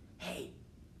tell him, hey,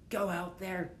 go out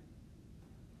there.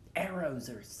 Arrows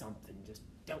or something. Just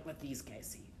don't let these guys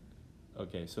see.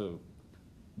 Okay, so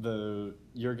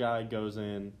your guy goes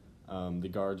in, the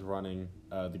guard's running,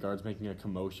 the guard's making a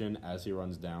commotion as he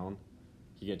runs down.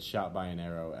 He gets shot by an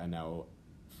arrow, and now,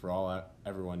 for all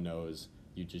everyone knows,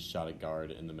 you just shot a guard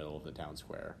in the middle of the town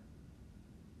square.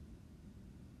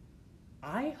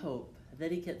 I hope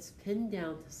then it gets pinned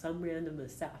down to some random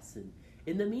assassin.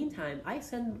 In the meantime, I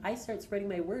start spreading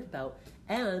my word about,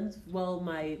 and, well,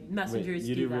 my messengers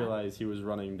you do do that. realize he was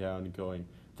running down going,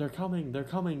 they're coming,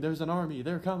 there's an army,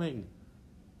 they're coming.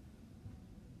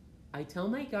 I tell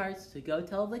my guards to go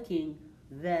tell the king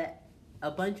that a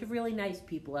bunch of really nice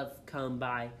people have come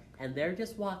by, and they're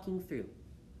just walking through.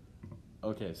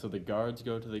 Okay, so the guards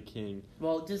go to the king.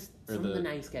 Well, just some of the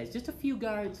nice guys. Just a few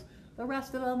guards. The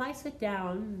rest of them, I sit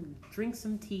down, drink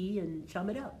some tea, and chum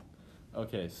it up.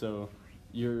 Okay, so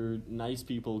your nice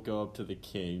people go up to the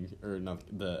king, or not,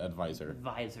 the advisor.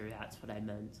 Advisor, that's what I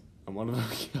meant. And one of them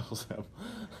kills him.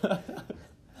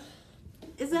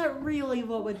 Is that really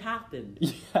what would happen?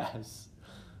 Yes.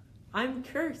 I'm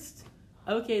cursed.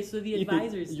 Okay, so the Ethan,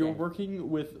 advisor's you're dead. working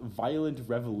with violent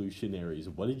revolutionaries.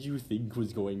 What did you think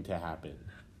was going to happen?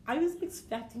 I was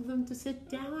expecting them to sit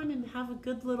down and have a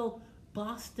good little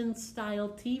Boston-style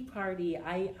tea party.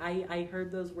 I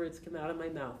heard those words come out of my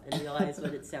mouth and realized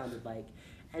what it sounded like.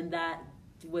 And that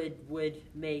would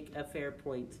make a fair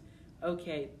point.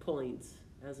 Okay, point.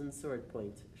 As in sword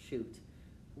point. Shoot.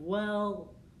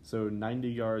 Well... So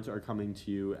 90 guards are coming to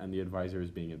you, and the advisor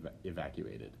is being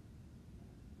evacuated.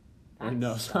 Or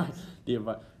no, sorry.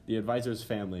 The advisor's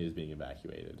family is being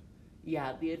evacuated.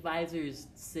 Yeah, the advisor's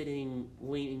sitting,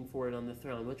 leaning forward on the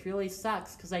throne, which really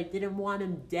sucks, because I didn't want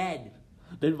him dead.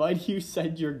 Then why do you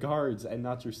send your guards and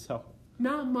not yourself?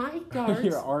 Not my guards,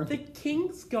 Your army. the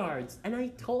king's guards. And I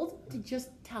told him to just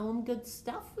tell him good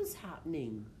stuff was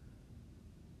happening.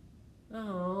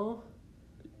 Oh.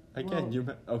 Again,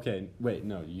 Well- okay, wait,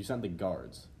 no, you sent the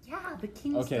guards. Yeah, the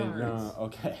king's Okay, guards. no,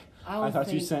 okay. Oh, I thought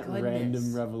you thank sent goodness.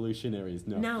 random revolutionaries.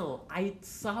 No. No, I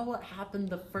saw what happened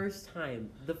the first time.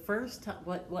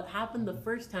 What happened the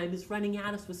first time is running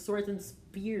at us with swords and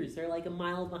spears. They're like a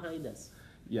mile behind us.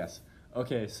 Yes.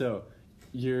 Okay, so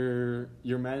your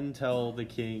men tell the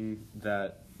king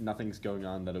that nothing's going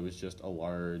on, that it was just a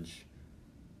large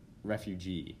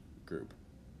refugee group.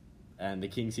 And the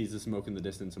king sees the smoke in the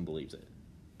distance and believes it.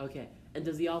 Okay, and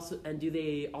do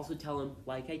they also tell him,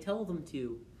 like I tell them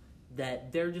to,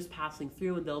 that they're just passing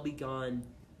through and they'll be gone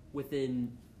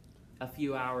within a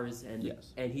few hours, and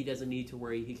Yes. and he doesn't need to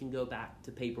worry. He can go back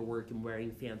to paperwork and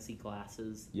wearing fancy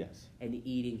glasses Yes. and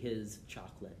eating his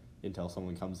chocolate. Until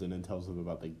someone comes in and tells them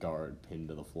about the guard pinned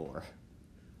to the floor.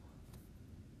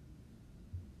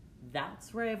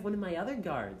 That's where I have one of my other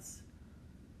guards.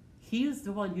 He's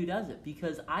the one who does it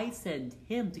because I send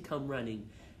him to come running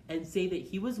and say that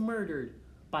he was murdered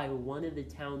by one of the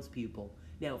townspeople.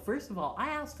 Now, first of all, I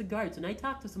asked the guards and I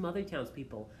talked to some other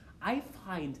townspeople. I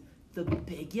find the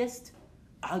biggest,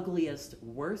 ugliest,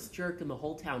 worst jerk in the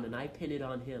whole town and I pin it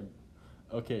on him.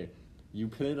 Okay, you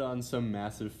pin it on some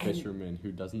massive fisherman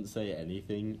who doesn't say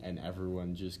anything and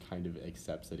everyone just kind of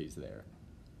accepts that he's there.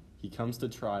 He comes to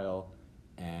trial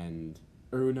and...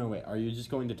 Or no, wait, are you just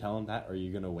going to tell him that or are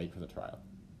you going to wait for the trial?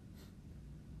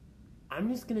 I'm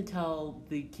just going to tell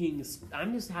the king,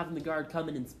 I'm just having the guard come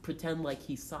in and pretend like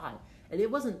he saw it. And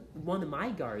it wasn't one of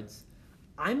my guards.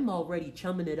 I'm already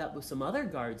chumming it up with some other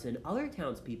guards and other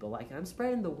townspeople. Like, I'm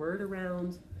spreading the word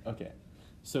around. Okay,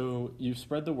 so you've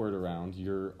spread the word around.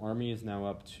 Your army is now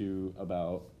up to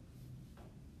about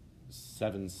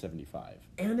 775.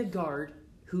 And a guard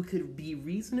who could be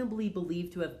reasonably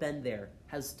believed to have been there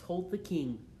has told the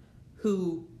king,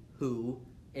 who,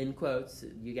 in quotes,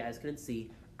 you guys couldn't see,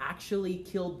 actually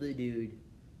killed the dude.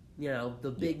 You know,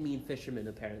 the big mean fisherman,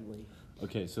 apparently.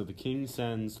 Okay, so the king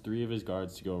sends 3 of his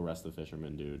guards to go arrest the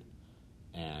fisherman dude,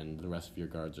 and the rest of your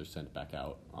guards are sent back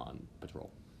out on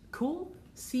patrol. Cool.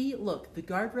 See, look, the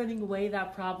guard running away,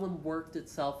 that problem worked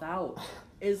itself out.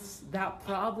 That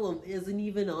problem isn't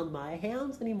even on my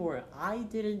hands anymore. I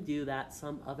didn't do that,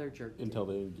 some other jerk did. Until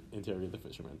they interrogate the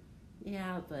fisherman.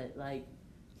 Yeah, but, like,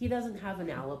 he doesn't have an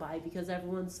alibi because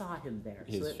everyone saw him there,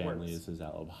 so His it family works. is his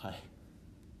alibi.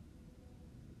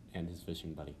 And his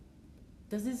fishing buddy.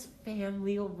 Does his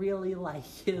family really like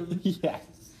him?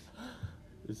 Yes.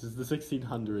 This is the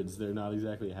 1600s. They're not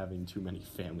exactly having too many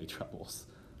family troubles.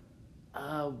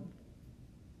 No,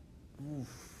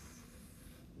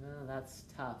 that's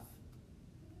tough.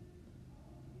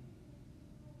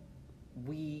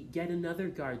 We get another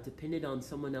guard to pin it on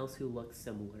someone else who looks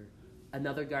similar.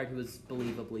 Another guard who was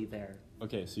believably there.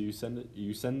 Okay, so you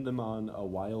send them on a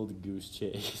wild goose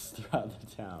chase throughout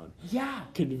the town, Yeah,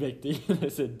 convicting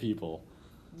innocent people.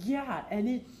 yeah,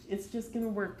 and it's just gonna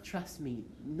work, trust me.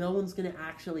 No one's gonna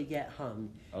actually get hung.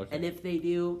 Okay. And if they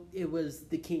do, it was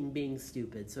the king being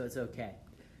stupid, so it's okay.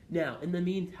 Now, in the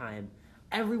meantime,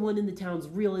 everyone in the town's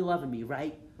really loving me,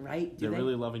 right? Right? They're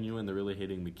really loving you and they're really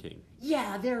hating the king.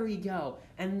 Yeah, there we go.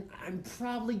 And I'm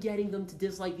probably getting them to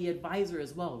dislike the advisor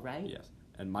as well, right? Yes.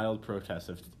 And mild protests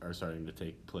are starting to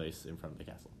take place in front of the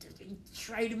castle.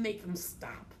 Try to make them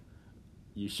stop.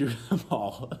 You shoot them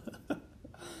all.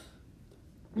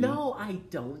 No, I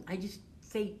don't. I just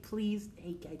say, please,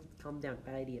 hey, guys, calm down.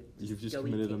 Bad idea. You've just go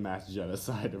eat committed a cake. mass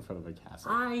genocide in front of a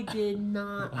castle. I did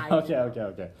not.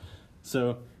 Okay.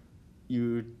 So,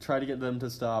 you try to get them to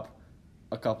stop.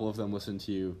 A couple of them listen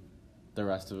to you. The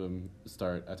rest of them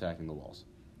start attacking the walls.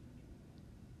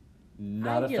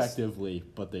 Not effectively,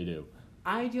 but they do.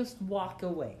 I just walk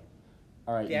away.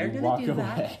 All right, They're you gonna walk do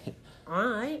away. that.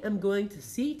 I am going to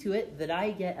see to it that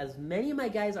I get as many of my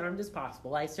guys armed as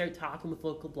possible. I start talking with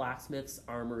local blacksmiths,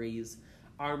 armories,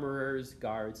 armorers,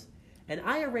 guards, and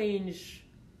I arrange...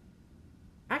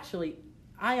 Actually,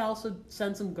 I also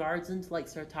send some guards in to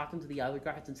start talking to the other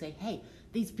guards and say, hey,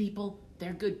 these people,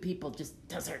 they're good people. Just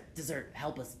desert,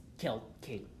 help us kill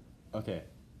King. Okay,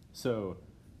 so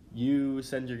you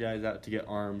send your guys out to get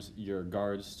arms. Your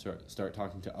guards start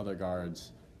talking to other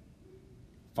guards.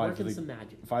 Working some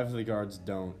magic. 5 of the guards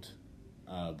don't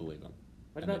believe them.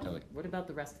 What about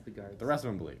the rest of the guards? The rest of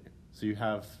them believe you. So you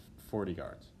have 40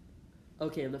 guards.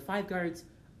 Okay, and the 5 guards,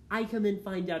 I come in,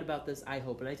 find out about this, I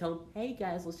hope, and I tell them, hey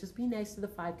guys, let's just be nice to the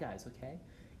 5 guys, okay?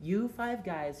 You 5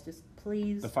 guys, just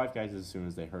please... The 5 guys, as soon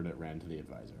as they heard it, ran to the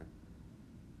advisor.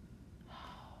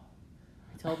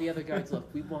 I tell the other guards,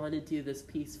 look, we want to do this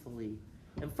peacefully.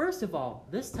 And first of all,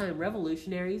 this time,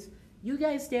 revolutionaries, you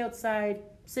guys stay outside,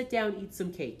 sit down, eat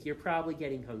some cake. You're probably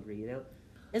getting hungry, you know?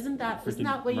 Isn't that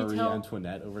what you Marie tell...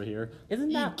 Antoinette over here.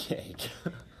 Eat cake.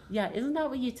 Yeah, isn't that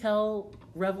what you tell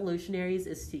revolutionaries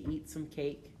is to eat some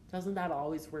cake? Doesn't that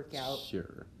always work out?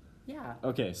 Sure. Yeah.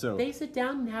 Okay, so... They sit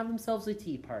down and have themselves a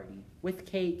tea party with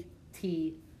cake,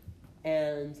 tea,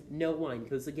 and no wine.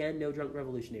 Because, again, no drunk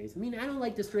revolutionaries. I mean, I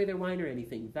don't destroy their wine or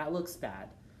anything. That looks bad.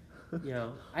 You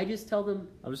know, I just tell them.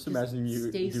 I'm just imagining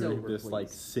you doing sober, this please.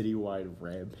 citywide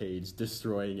rampage,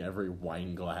 destroying every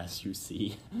wine glass you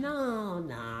see. No,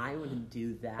 I wouldn't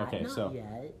do that. Okay, Not so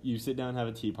yet. you sit down and have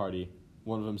a tea party.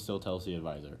 One of them still tells the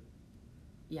advisor.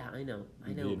 Yeah, I know.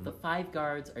 The 5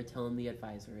 guards are telling the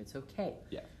advisor it's okay.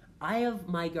 Yeah. I have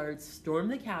my guards storm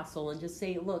the castle and just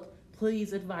say, look,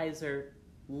 please, advisor,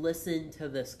 listen to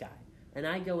this guy. And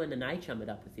I go in and I chum it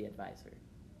up with the advisor.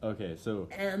 Okay, so...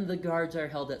 And the guards are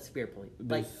held at spear point.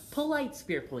 Polite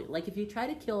spear point. If you try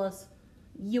to kill us,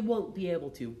 you won't be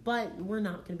able to. But we're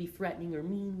not going to be threatening or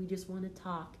mean. We just want to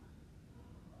talk.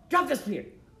 Drop the spear!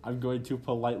 I'm going to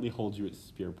politely hold you at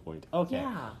spear point. Okay.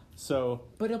 Yeah. So...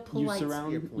 But a polite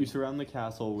spear point. You surround the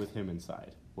castle with him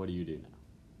inside. What do you do now?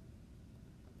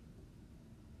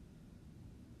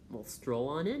 Well, stroll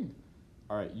on in.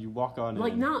 Alright, you walk on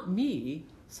in. Not me.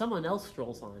 Someone else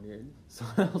strolls on in.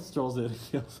 Someone else strolls in and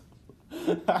kills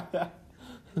him.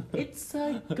 It's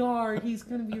a guard. He's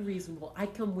going to be reasonable. I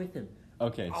come with him.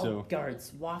 Okay, so...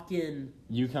 Guards, walk in.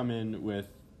 You come in with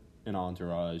an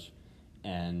entourage,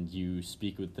 and you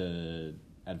speak with the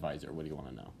advisor. What do you want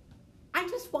to know? I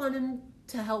just want him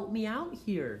to help me out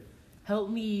here. Help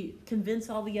me convince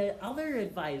all the other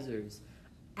advisors.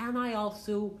 And I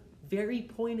also... very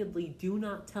pointedly, do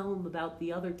not tell him about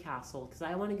the other castle, because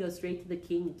I want to go straight to the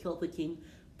king and kill the king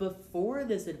before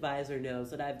this advisor knows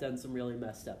that I've done some really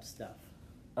messed up stuff.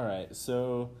 Alright,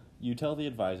 so you tell the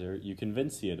advisor, you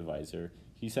convince the advisor,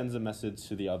 he sends a message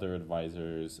to the other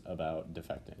advisors about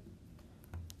defecting.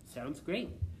 Sounds great.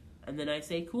 And then I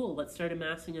say, cool, let's start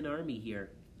amassing an army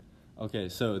here. Okay,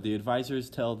 so the advisors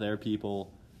tell their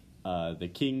people, the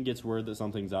king gets word that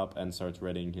something's up and starts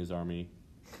readying his army.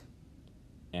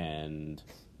 And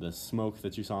the smoke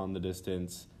that you saw in the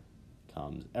distance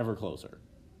comes ever closer.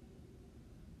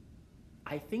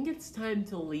 I think it's time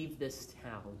to leave this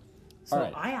town. So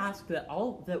right. I ask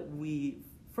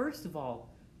first of all,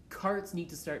 carts need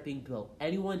to start being built.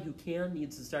 Anyone who can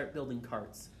needs to start building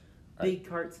carts. Big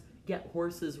carts, get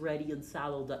horses ready and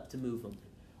saddled up to move them.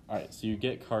 Alright, so you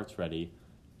get carts ready.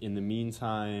 In the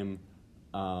meantime,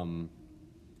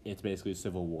 it's basically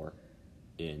civil war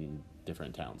in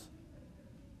different towns.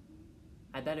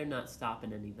 I better not stop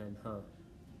in any then, huh?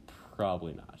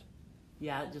 Probably not.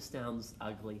 Yeah, it just sounds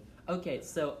ugly. Okay,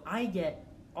 so I get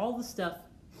all the stuff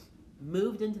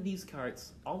moved into these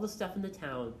carts, all the stuff in the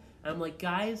town, and I'm like,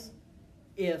 guys,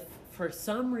 if for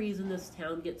some reason this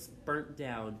town gets burnt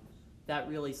down, that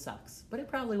really sucks. But it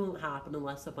probably won't happen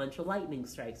unless a bunch of lightning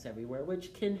strikes everywhere,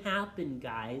 which can happen,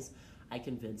 guys. I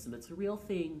convince them it's a real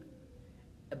thing,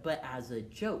 but as a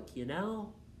joke, you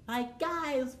know?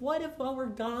 Guys, what if while we're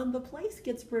gone, the place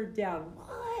gets burnt down?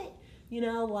 What?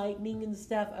 Lightning and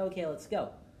stuff. Okay, let's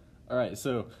go. Alright,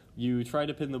 so you try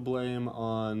to pin the blame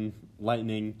on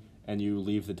lightning, and you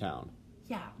leave the town.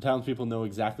 Yeah. The townspeople know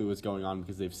exactly what's going on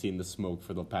because they've seen the smoke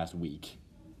for the past week.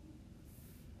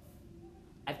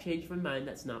 I've changed my mind.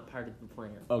 That's not part of the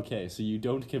plan. Okay, so you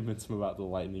don't convince them about the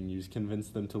lightning. You just convince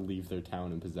them to leave their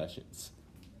town and possessions.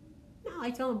 No,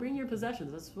 I tell them, bring your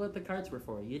possessions. That's what the cards were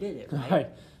for. You did it, right? Right.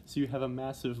 So you have a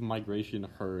massive migration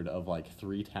herd of like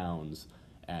 3 towns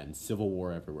and civil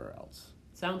war everywhere else.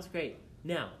 Sounds great.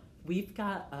 Now, we've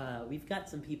got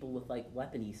some people with like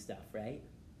weapony stuff, right?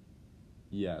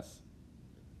 Yes.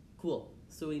 Cool.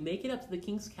 So we make it up to the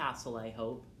king's castle, I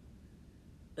hope.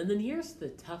 And then here's the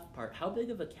tough part. How big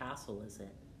of a castle is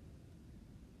it?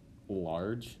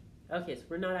 Large? Okay, so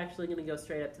we're not actually going to go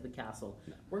straight up to the castle.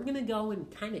 No. We're going to go in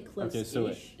kind of close-ish. Okay,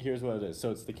 so here's what it is.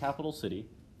 So it's the capital city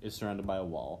is surrounded by a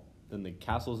wall. Then the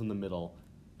castle's in the middle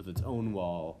with its own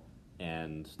wall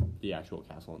and the actual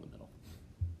castle in the middle.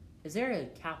 Is there a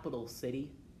capital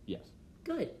city? Yes.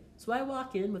 Good. So I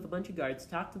walk in with a bunch of guards,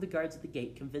 talk to the guards at the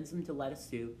gate, convince them to let us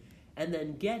through, and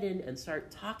then get in and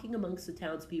start talking amongst the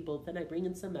townspeople. Then I bring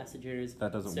in some messengers.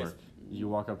 That doesn't work. You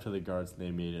walk up to the guards and they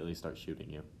immediately start shooting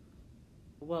you.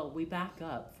 Well, we back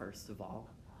up, first of all.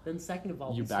 Then second of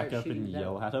all, you we start back up shooting and them.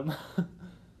 yell at them?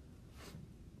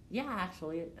 Yeah,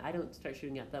 actually, I don't start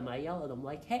shooting at them. I yell at them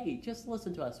like, hey, just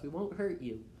listen to us. We won't hurt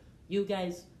you. You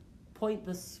guys point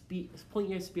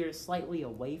your spear slightly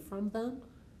away from them,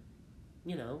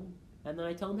 you know, and then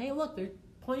I tell them, hey, look, they're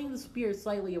pointing the spear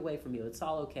slightly away from you. It's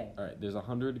all okay. All right, there's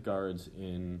 100 guards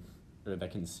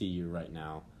that can see you right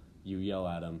now. You yell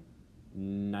at them.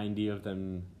 90 of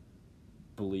them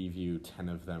believe you. 10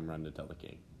 of them run to tell the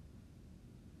king.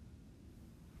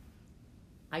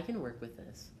 I can work with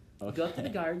this. Okay. Go up to the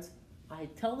guards. I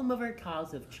tell them of our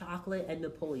cause of chocolate and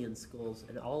Napoleon schools,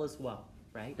 and all is well,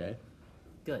 right? Okay.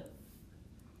 Good.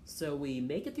 So we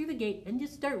make it through the gate and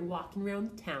just start walking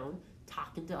around the town,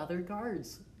 talking to other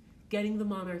guards, getting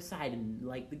them on our side, and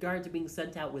like the guards are being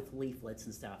sent out with leaflets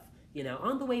and stuff. You know,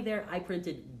 on the way there, I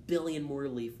printed billion more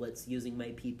leaflets using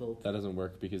my people. That doesn't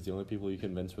work because the only people you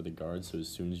convince were the guards, so as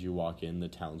soon as you walk in, the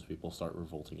townspeople start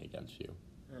revolting against you.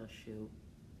 Oh, shoot.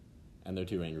 And they're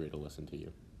too angry to listen to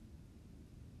you.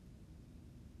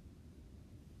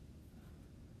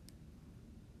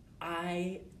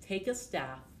 I take a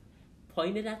staff,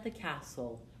 point it at the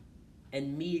castle,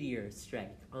 and meteor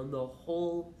strike on the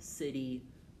whole city.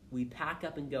 We pack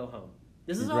up and go home.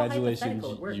 This is all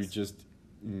hypothetical. It works. You just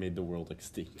made the world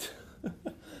extinct.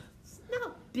 It's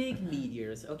not big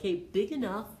meteors, okay? Big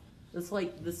enough. It's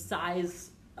like the size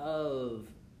of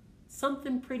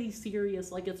something pretty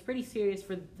serious. Like, it's pretty serious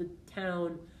for the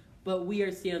town, but we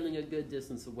are standing a good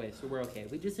distance away, so we're okay.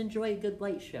 We just enjoy a good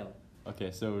light show.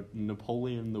 Okay, so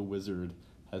Napoleon the Wizard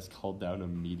has called down a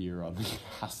meteor on the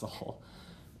castle.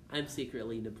 I'm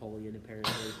secretly Napoleon,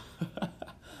 apparently.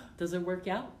 Does it work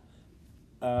out?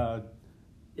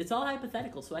 It's all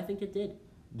hypothetical, so I think it did.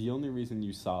 The only reason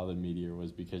you saw the meteor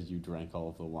was because you drank all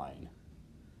of the wine.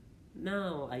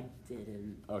 No, I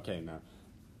didn't. Okay, no.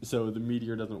 So the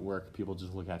meteor doesn't work, people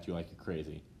just look at you like you're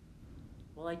crazy.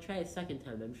 Well, I try a second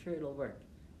time. I'm sure it'll work.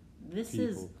 This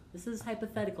is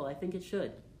hypothetical. I think it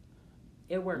should.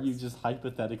 It works. You just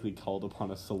hypothetically called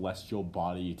upon a celestial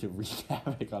body to wreak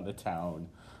havoc on the town.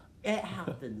 It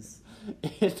happens.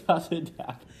 It doesn't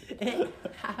happen. It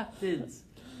happens.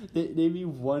 Name me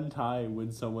one time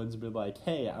when someone's been like,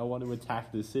 hey, I want to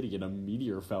attack this city, and a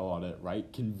meteor fell on it,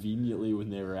 right? Conveniently when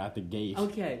they were at the gate.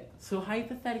 Okay, so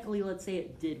hypothetically, let's say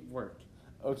it did work.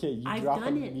 Okay, you I've drop a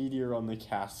done it. meteor on the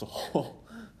castle.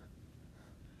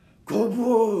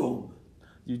 Kaboom!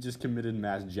 You just committed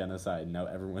mass genocide, and now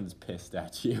everyone's pissed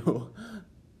at you.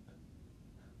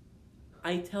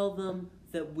 I tell them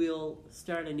that we'll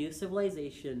start a new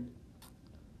civilization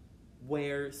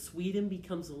where Sweden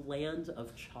becomes a land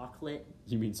of chocolate.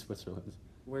 You mean Switzerland?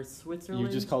 Where Switzerland...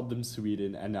 You just called them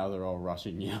Sweden, and now they're all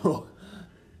rushing you.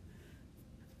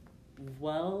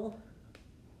 Well,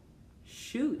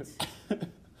 shoot.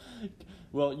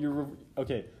 Well, your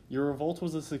revolt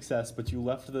was a success, but you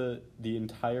left the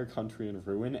entire country in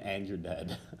ruin, and you're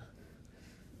dead.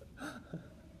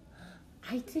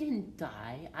 I didn't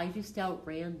die. I just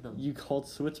outran them. You called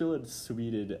Switzerland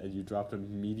Sweden, and you dropped a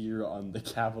meteor on the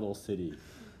capital city.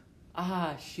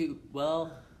 Ah, shoot.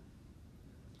 Well,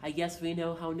 I guess we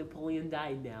know how Napoleon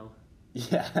died now.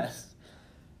 Yes.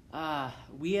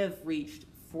 We have reached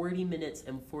 40 minutes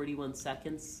and 41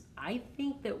 seconds. I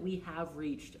think that we have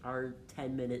reached our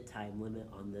 10-minute time limit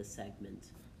on this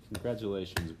segment.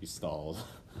 Congratulations, we stalled.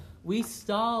 We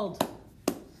stalled.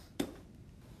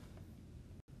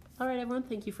 All right, everyone,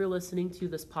 thank you for listening to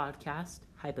this podcast,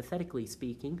 hypothetically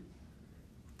speaking.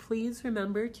 please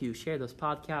remember to share this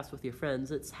podcast with your friends.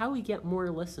 It's how we get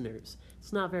more listeners.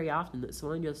 It's not very often that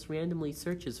someone just randomly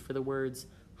searches for the words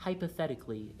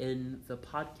hypothetically in the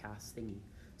podcast thingy.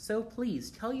 So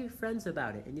please tell your friends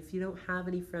about it. And if you don't have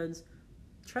any friends,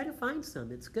 try to find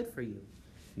some. It's good for you.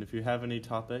 And if you have any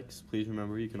topics, please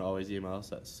remember you can always email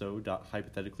us at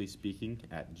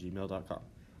so.hypotheticallyspeaking@gmail.com.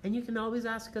 And you can always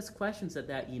ask us questions at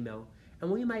that email,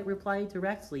 and we might reply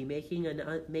directly, making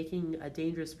a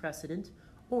dangerous precedent,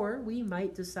 or we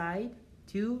might decide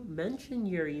to mention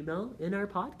your email in our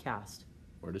podcast.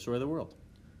 Or destroy the world.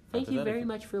 Thank you very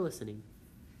much for listening.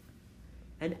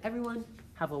 And everyone,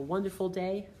 have a wonderful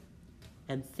day,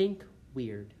 and think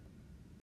weird.